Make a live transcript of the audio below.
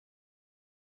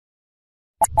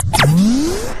Get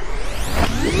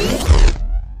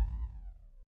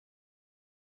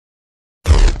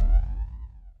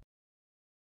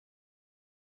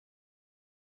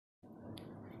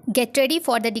ready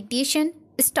for the dictation.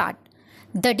 Start.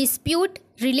 The dispute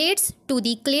relates to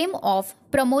the claim of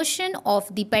promotion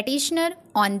of the petitioner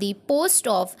on the post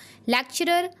of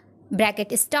lecturer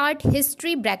 (start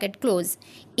history) in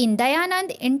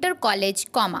Dayanand Inter College,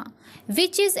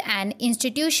 which is an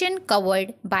institution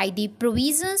covered by the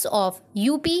provisions of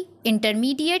UP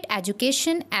Intermediate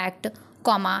Education Act,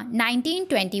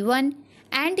 1921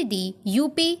 and the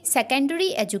UP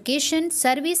Secondary Education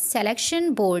Service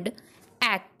Selection Board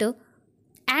Act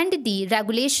and the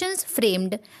regulations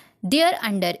framed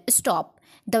thereunder. Stop.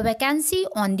 The vacancy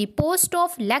on the post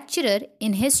of lecturer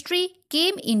in history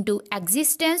came into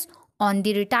existence on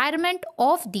the retirement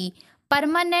of the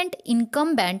permanent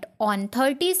incumbent on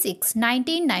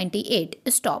 30/6/1998.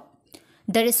 Stop.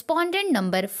 The respondent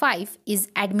number 5 is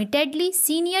admittedly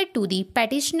senior to the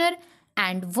petitioner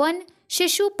and one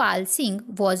Shishupal Singh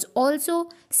was also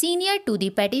senior to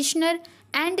the petitioner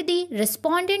and the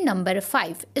respondent number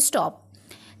 5. Stop.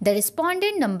 The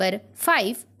respondent number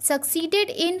 5 succeeded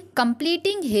in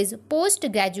completing his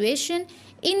post-graduation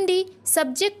in the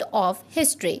subject of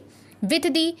history with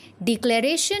the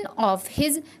declaration of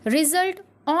his result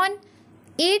on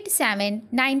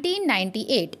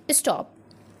 8/7/1998. Stop.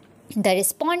 The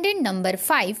respondent number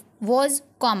 5 was,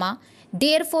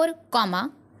 therefore,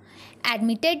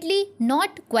 admittedly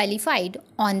not qualified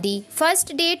on the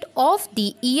first date of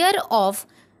the year of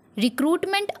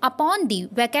recruitment upon the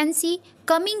vacancy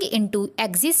coming into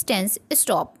existence.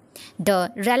 Stop. The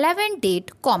relevant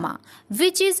date,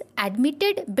 which is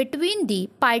admitted between the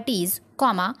parties,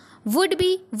 would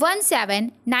be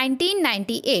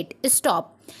 1/7/1998. Stop.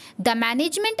 The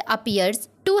management appears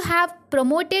to have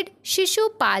promoted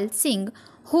Shishupal Singh,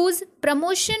 whose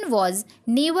promotion was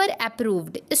never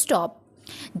approved. Stop.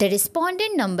 The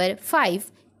respondent number 5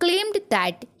 claimed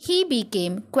that he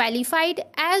became qualified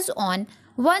as on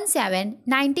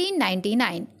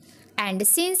 1/7/1999 and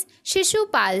since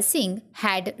Shishupal Singh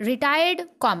had retired,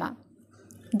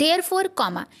 therefore,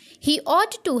 he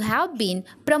ought to have been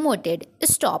promoted.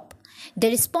 Stop. The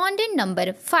respondent number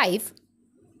 5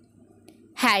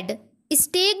 had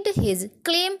staked his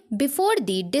claim before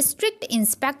the district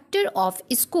inspector of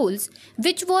schools,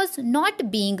 which was not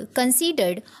being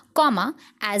considered,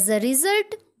 as a result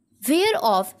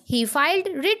whereof he filed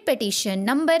writ petition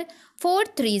number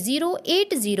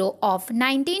 43080 of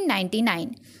 1999,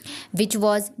 which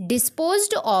was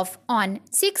disposed of on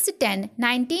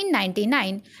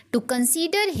 6/10/1999 to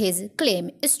consider his claim.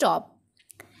 Stop.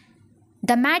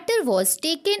 The matter was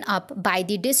taken up by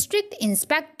the District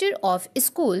Inspector of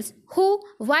Schools, who,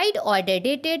 wide order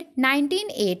dated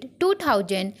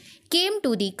 19/8/2000, came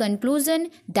to the conclusion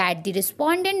that the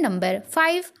respondent number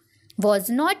 5 was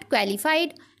not qualified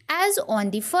as on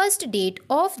the first date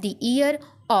of the year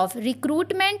of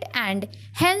recruitment and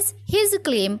hence his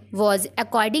claim was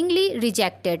accordingly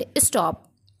rejected. Stop.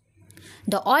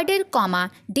 The order,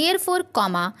 therefore,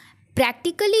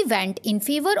 practically went in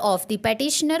favor of the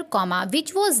petitioner,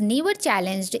 which was never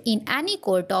challenged in any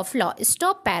court of law.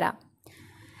 Stop.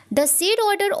 The said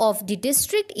order of the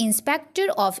District Inspector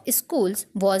of Schools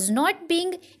was not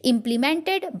being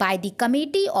implemented by the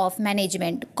Committee of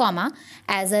Management,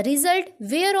 as a result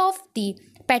whereof the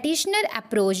petitioner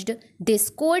approached this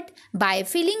court by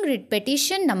filing writ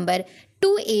petition number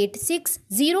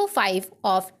 28605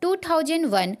 of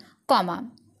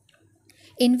 2001,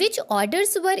 in which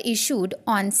orders were issued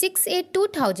on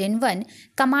 6/8/2001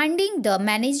 commanding the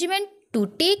management to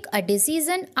take a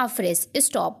decision afresh.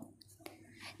 Stop.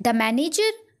 The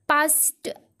manager passed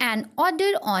an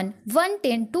order on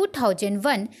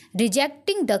 1/10/2001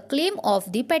 rejecting the claim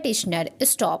of the petitioner.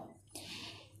 Stop.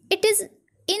 It is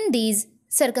in these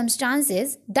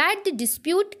circumstances that the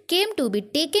dispute came to be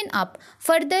taken up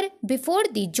further before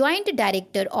the Joint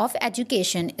Director of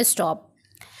Education. Stop.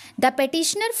 The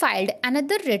petitioner filed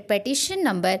another writ petition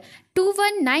number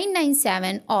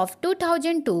 21997 of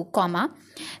 2002,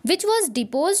 which was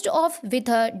disposed of with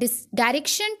a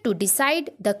direction to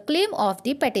decide the claim of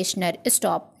the petitioner.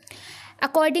 Stop.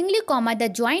 Accordingly, the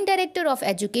Joint Director of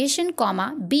Education,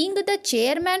 being the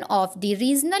chairman of the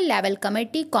Regional Level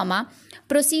Committee,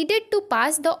 proceeded to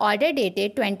pass the order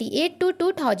dated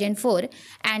 28/2004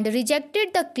 and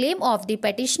rejected the claim of the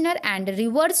petitioner and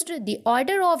reversed the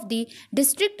order of the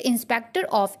District Inspector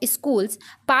of Schools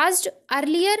passed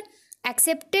earlier,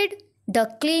 accepted the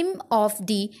claim of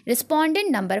the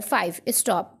respondent number 5.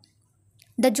 Stop.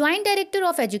 The Joint Director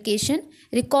of Education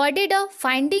recorded a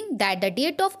finding that the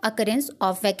date of occurrence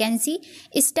of vacancy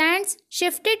stands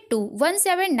shifted to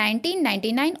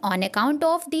 1/7/1999 on account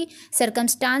of the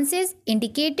circumstances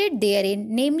indicated therein,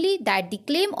 namely that the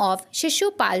claim of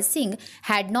Shishupal Singh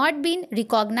had not been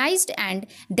recognized, and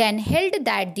then held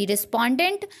that the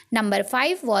respondent number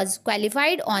 5 was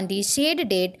qualified on the said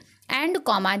date and,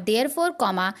 therefore,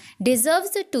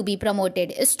 deserves to be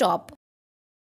promoted. Stop.